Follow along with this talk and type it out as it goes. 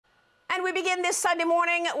And we begin this Sunday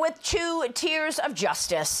morning with two tiers of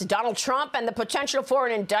justice. Donald Trump and the potential for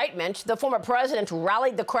an indictment. The former president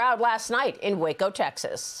rallied the crowd last night in Waco,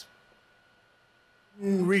 Texas.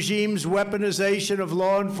 Regime's weaponization of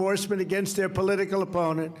law enforcement against their political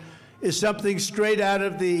opponent is something straight out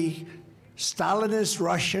of the Stalinist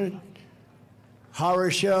Russian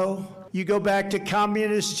horror show. You go back to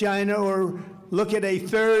communist China or look at a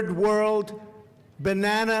third world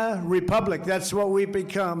banana republic. That's what we've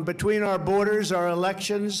become. Between our borders, our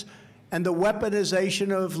elections, and the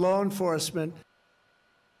weaponization of law enforcement.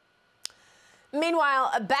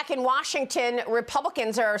 Meanwhile, back in Washington,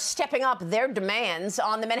 Republicans are stepping up their demands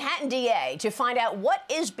on the Manhattan DA to find out what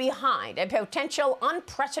is behind a potential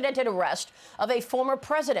unprecedented arrest of a former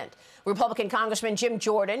president. Republican Congressman Jim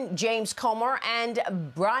Jordan, James Comer, and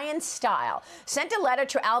Brian Steil sent a letter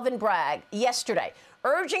to Alvin Bragg yesterday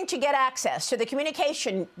urging to get access to the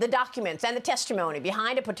communication, the documents, and the testimony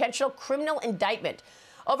behind a potential criminal indictment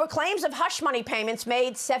over claims of hush money payments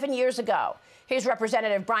made 7 years ago. Here's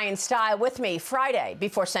Representative Brian Steil with me Friday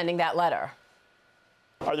before sending that letter.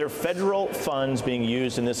 Are there federal funds being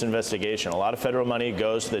used in this investigation? A lot of federal money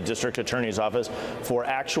goes to the district attorney's office for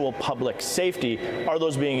actual public safety. Are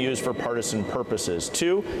those being used for partisan purposes?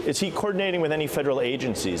 Two, is he coordinating with any federal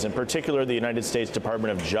agencies, in particular the United States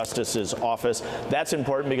Department of Justice's office? That's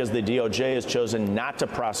important because the DOJ has chosen not to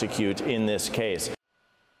prosecute in this case.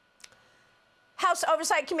 House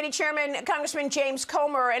Oversight Committee Chairman Congressman James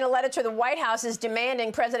Comer, in a letter to the White House, is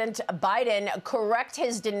demanding President Biden correct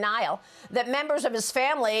his denial that members of his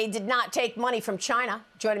family did not take money from China.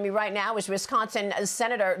 Joining me right now is Wisconsin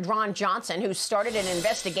Senator Ron Johnson, who started an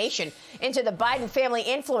investigation into the Biden family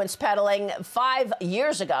influence peddling 5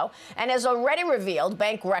 years ago and has already revealed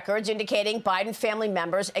bank records indicating Biden family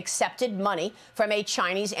members accepted money from a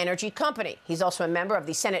Chinese energy company. He's also a member of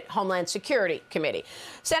the Senate Homeland Security Committee.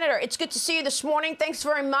 Senator, it's good to see you this morning. Thanks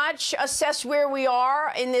very much. Assess where we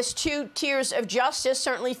are in this two tiers of justice.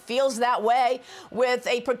 Certainly feels that way with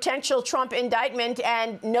a potential Trump indictment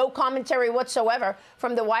and no commentary whatsoever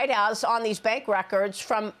from the White House on these bank records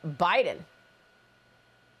from Biden.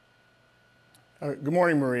 Good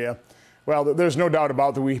morning, Maria. Well, there's no doubt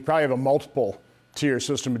about that we probably have a multiple tier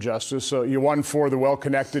system of justice. You one for the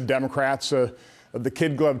well-connected Democrats, the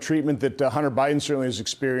kid glove treatment that Hunter Biden certainly has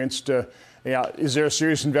experienced. Is there a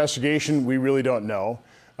serious investigation? We really don't know.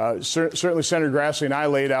 Certainly, Senator Grassley and I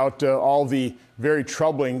laid out all the very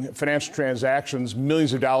troubling financial transactions,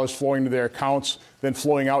 millions of dollars flowing to their accounts, then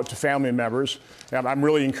flowing out to family members. I'm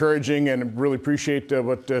really encouraging and really appreciate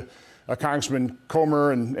what Congressman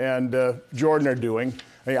Comer and Jordan are doing.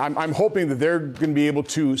 I'm hoping that they're going to be able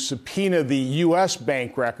to subpoena the U.S.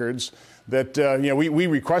 bank records that, we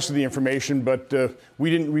requested the information, but we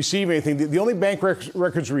didn't receive anything. The only bank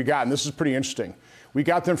records we got, and this is pretty interesting, we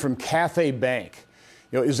got them from Cathay Bank.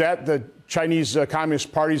 Is that the Chinese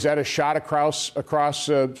Communist Party? Is that a shot across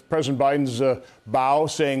President Biden's bow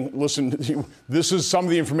saying, listen, this is some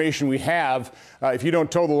of the information we have. If you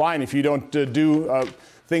don't toe the line, if you don't do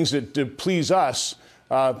things that please us,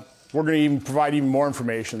 we're going to even provide even more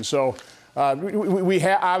information. So we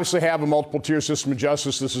obviously have a multiple tier system of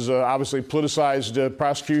justice. This is obviously a politicized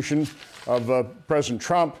prosecution of President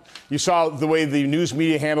Trump. You saw the way the news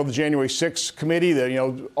media handled the January 6th committee,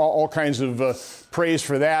 all kinds of praise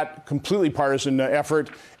for that, completely partisan effort,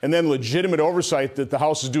 and then legitimate oversight that the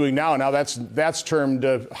House is doing now. Now that's termed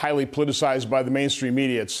highly politicized by the mainstream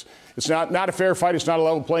media. It's not a fair fight. It's not a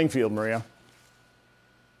level playing field, Maria.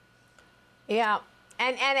 Yeah.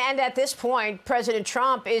 And at this point, President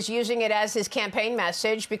Trump is using it as his campaign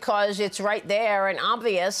message because it's right there and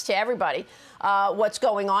obvious to everybody what's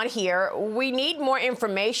going on here. We need more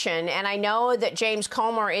information, and I know that James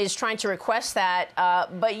Comer is trying to request that,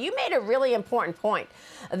 but you made a really important point,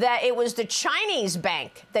 that it was the Chinese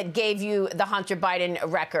bank that gave you the Hunter Biden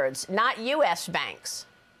records, not U.S. banks.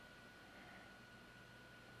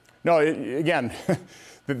 No, again...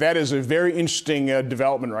 That is a very interesting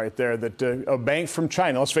development right there, that a bank from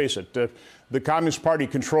China, let's face it, the Communist Party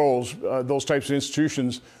controls those types of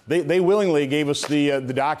institutions. They willingly gave us the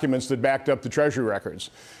documents that backed up the Treasury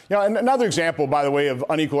records. And another example, by the way, of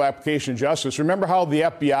unequal application of justice. Remember how the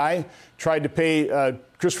FBI tried to pay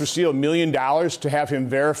Christopher Steele $1 million to have him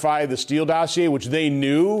verify the Steele dossier, which they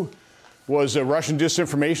knew was Russian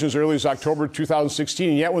disinformation as early as October 2016.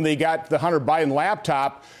 And yet when they got the Hunter Biden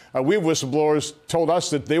laptop, we have whistleblowers told us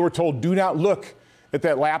that they were told, do not look at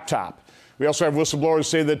that laptop. We also have whistleblowers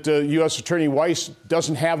say that U.S. Attorney Weiss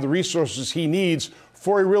doesn't have the resources he needs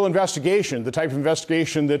for a real investigation, the type of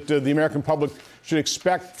investigation that the American public should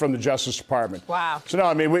expect from the Justice Department. Wow. So, no,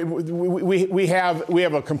 I mean, we have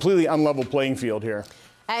a completely unlevel playing field here.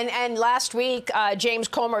 And last week, James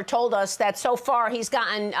Comer told us that so far he's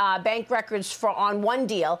gotten bank records on one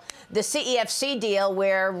deal, the CEFC deal,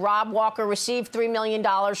 where Rob Walker received $3 million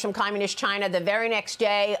from Communist China. The very next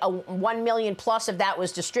day, $1 million plus of that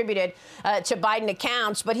was distributed to Biden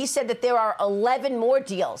accounts. But he said that there are 11 more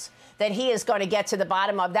deals that he is going to get to the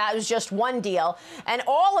bottom of. That was just one deal. And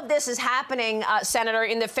all of this is happening, Senator,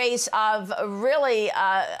 in the face of really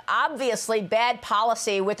obviously bad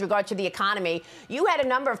policy with regard to the economy. You had a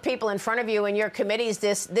number of people in front of you in your committees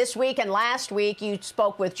this week and last week. You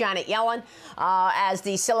spoke with Janet Yellen as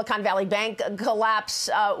the Silicon Valley Bank collapse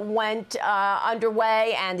went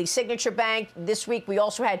underway, and the Signature Bank. This week we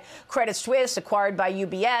also had Credit Suisse acquired by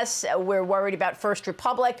UBS. We're worried about First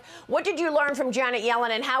Republic. What did you learn from Janet Yellen,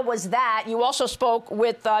 and how was that? You also spoke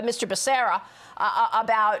with Mr. Becerra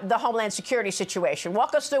about the Homeland Security situation.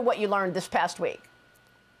 Walk us through what you learned this past week.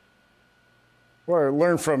 What I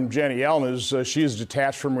learned from Janet Yellen is she is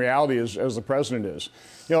detached from reality as the president is.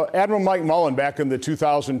 You know, Admiral Mike Mullen back in the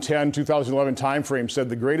 2010-2011 timeframe said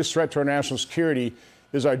the greatest threat to our national security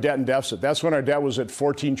is our debt and deficit. That's when our debt was at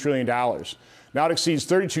 $14 trillion. Now it exceeds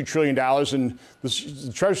 $32 trillion, and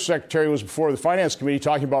the Treasury Secretary was before the Finance Committee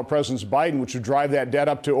talking about President Biden, which would drive that debt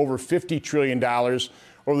up to over $50 trillion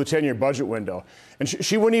over the 10-year budget window. And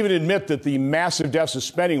she wouldn't even admit that the massive deficit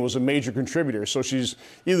spending was a major contributor. So she's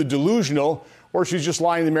either delusional or she's just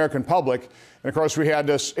lying to the American public. And, of course, we had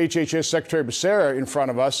this HHS Secretary Becerra in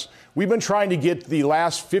front of us. We've been trying to get the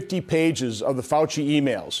last 50 pages of the Fauci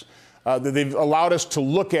emails. They've allowed us to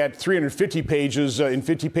look at 350 pages in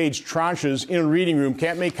 50-page tranches in a reading room.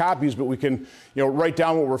 Can't make copies, but we can, write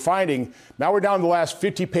down what we're finding. Now we're down to the last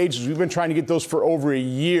 50 pages. We've been trying to get those for over a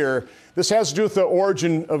year. This has to do with the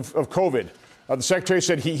origin of COVID. The secretary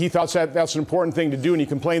said he thought that's an important thing to do, and he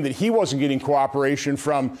complained that he wasn't getting cooperation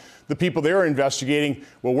from the people they were investigating.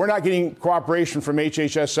 Well, we're not getting cooperation from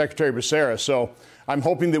HHS Secretary Becerra. So I'm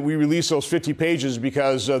hoping that we release those 50 pages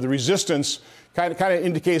because the resistance kind of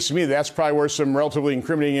indicates to me that's probably where some relatively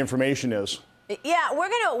incriminating information is. Yeah, we're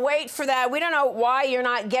going to wait for that. We don't know why you're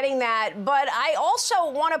not getting that. But I also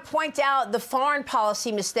want to point out the foreign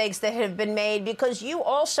policy mistakes that have been made, because you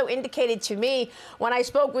also indicated to me when I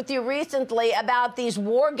spoke with you recently about these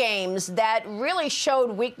war games that really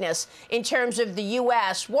showed weakness in terms of the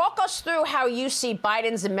U.S. Walk us through how you see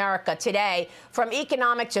Biden's America today, from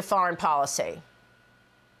economic to foreign policy.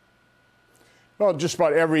 Well, just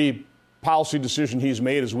about every policy decision he's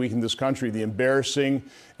made has weakened this country. The embarrassing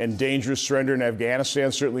and dangerous surrender in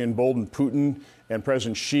Afghanistan certainly emboldened Putin and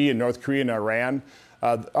President Xi in North Korea and Iran.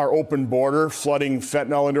 Our open border, flooding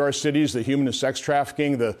fentanyl into our cities, the human and sex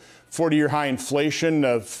trafficking, the 40-year high inflation,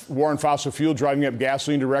 of war on fossil fuel driving up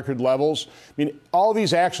gasoline to record levels. I mean, all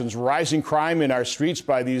these actions, rising crime in our streets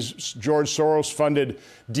by these George Soros-funded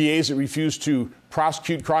DAs that refuse to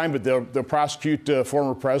prosecute crime, but they'll prosecute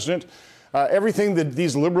former president. Everything that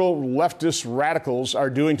these liberal leftist radicals are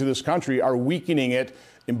doing to this country are weakening it,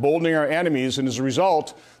 emboldening our enemies, and as a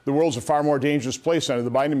result, the world's a far more dangerous place under the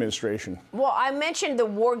Biden administration. Well, I mentioned the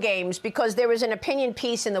war games because there was an opinion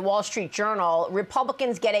piece in the Wall Street Journal.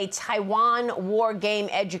 Republicans get a Taiwan war game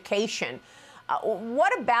education.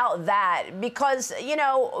 What about that? Because,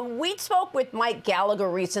 we spoke with Mike Gallagher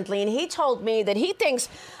recently, and he told me that he thinks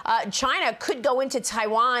China could go into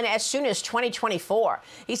Taiwan as soon as 2024.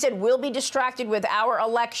 He said, we'll be distracted with our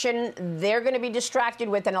election. They're going to be distracted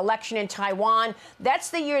with an election in Taiwan.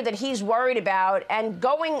 That's the year that he's worried about. And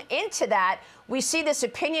going into that, we see this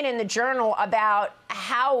opinion in the Journal about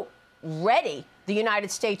how ready the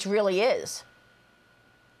United States really is.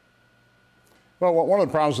 Well, one of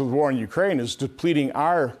the problems with the war in Ukraine is depleting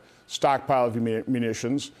our stockpile of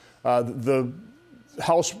munitions. The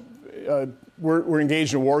House, we're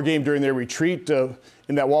engaged in a war game during their retreat.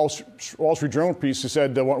 In that Wall Street Journal piece, they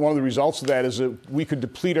said one of the results of that is that we could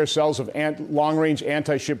deplete ourselves of long-range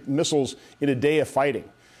anti-ship missiles in a day of fighting.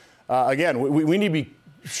 Again, we need to be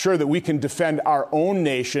sure that we can defend our own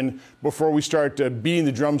nation before we start beating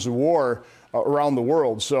the drums of war around the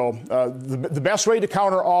world. So the best way to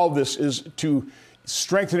counter all of this is to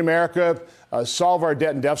strengthen America, solve our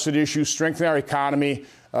debt and deficit issues, strengthen our economy,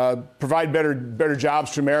 provide better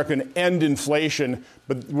jobs to America, and end inflation.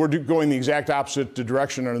 But we're going the exact opposite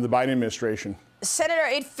direction under the Biden administration. Senator,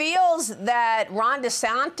 it feels that Ron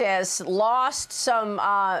DeSantis lost some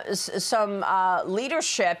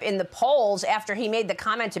leadership in the polls after he made the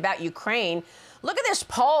comment about Ukraine. Look at this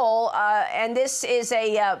poll, and this is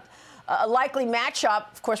a likely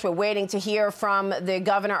matchup. Of course, we're waiting to hear from the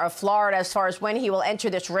governor of Florida as far as when he will enter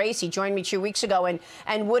this race. He joined me 2 weeks ago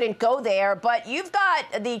and wouldn't go there. But you've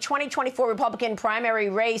got the 2024 Republican primary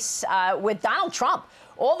race with Donald Trump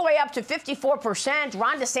all the way up to 54%.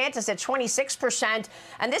 Ron DeSantis at 26%.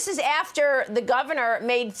 And this is after the governor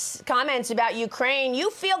made comments about Ukraine.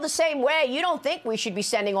 You feel the same way. You don't think we should be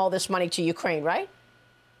sending all this money to Ukraine, right?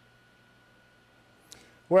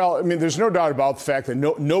 Well, I mean, there's no doubt about the fact that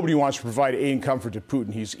nobody wants to provide aid and comfort to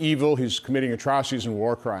Putin. He's evil. He's committing atrocities and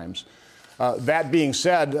war crimes. That being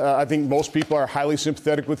said, I think most people are highly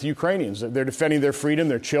sympathetic with the Ukrainians. They're defending their freedom,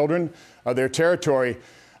 their children, their territory.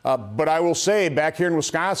 But I will say, back here in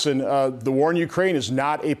Wisconsin, the war in Ukraine is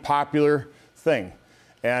not a popular thing.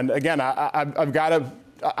 And again,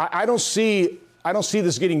 I don't see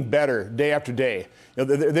this getting better day after day. You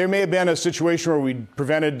know, there may have been a situation where we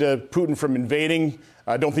prevented Putin from invading.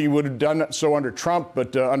 I don't think he would have done so under Trump,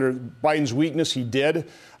 but under Biden's weakness, he did.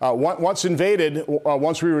 Once invaded,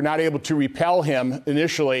 once we were not able to repel him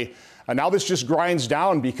initially, now this just grinds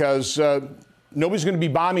down because nobody's going to be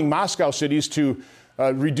bombing Moscow cities to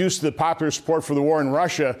reduce the popular support for the war in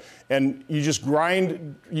Russia. And you just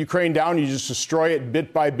grind Ukraine down, you just destroy it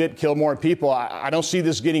bit by bit, kill more people. I don't see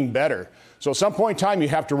this getting better. So at some point in time, you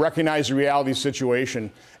have to recognize the reality of the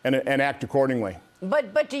situation and act accordingly.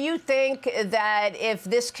 But do you think that if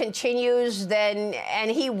this continues, then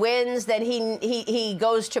and he wins, then he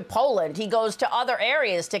goes to Poland, he goes to other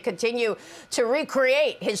areas to continue to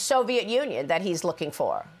recreate his Soviet Union that he's looking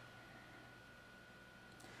for?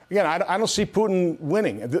 Again, I don't see Putin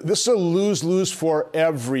winning. This is a lose-lose for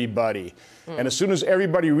everybody. And as soon as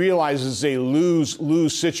everybody realizes it's a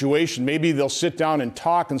lose-lose situation, maybe they'll sit down and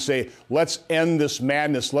talk and say, let's end this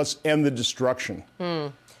madness. Let's end the destruction.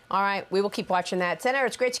 All right. We will keep watching that. Senator,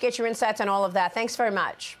 it's great to get your insights on all of that. Thanks very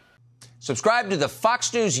much. Subscribe to the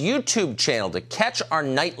Fox News YouTube channel to catch our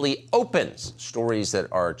nightly opens, stories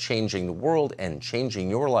that are changing the world and changing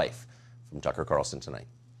your life. From Tucker Carlson tonight.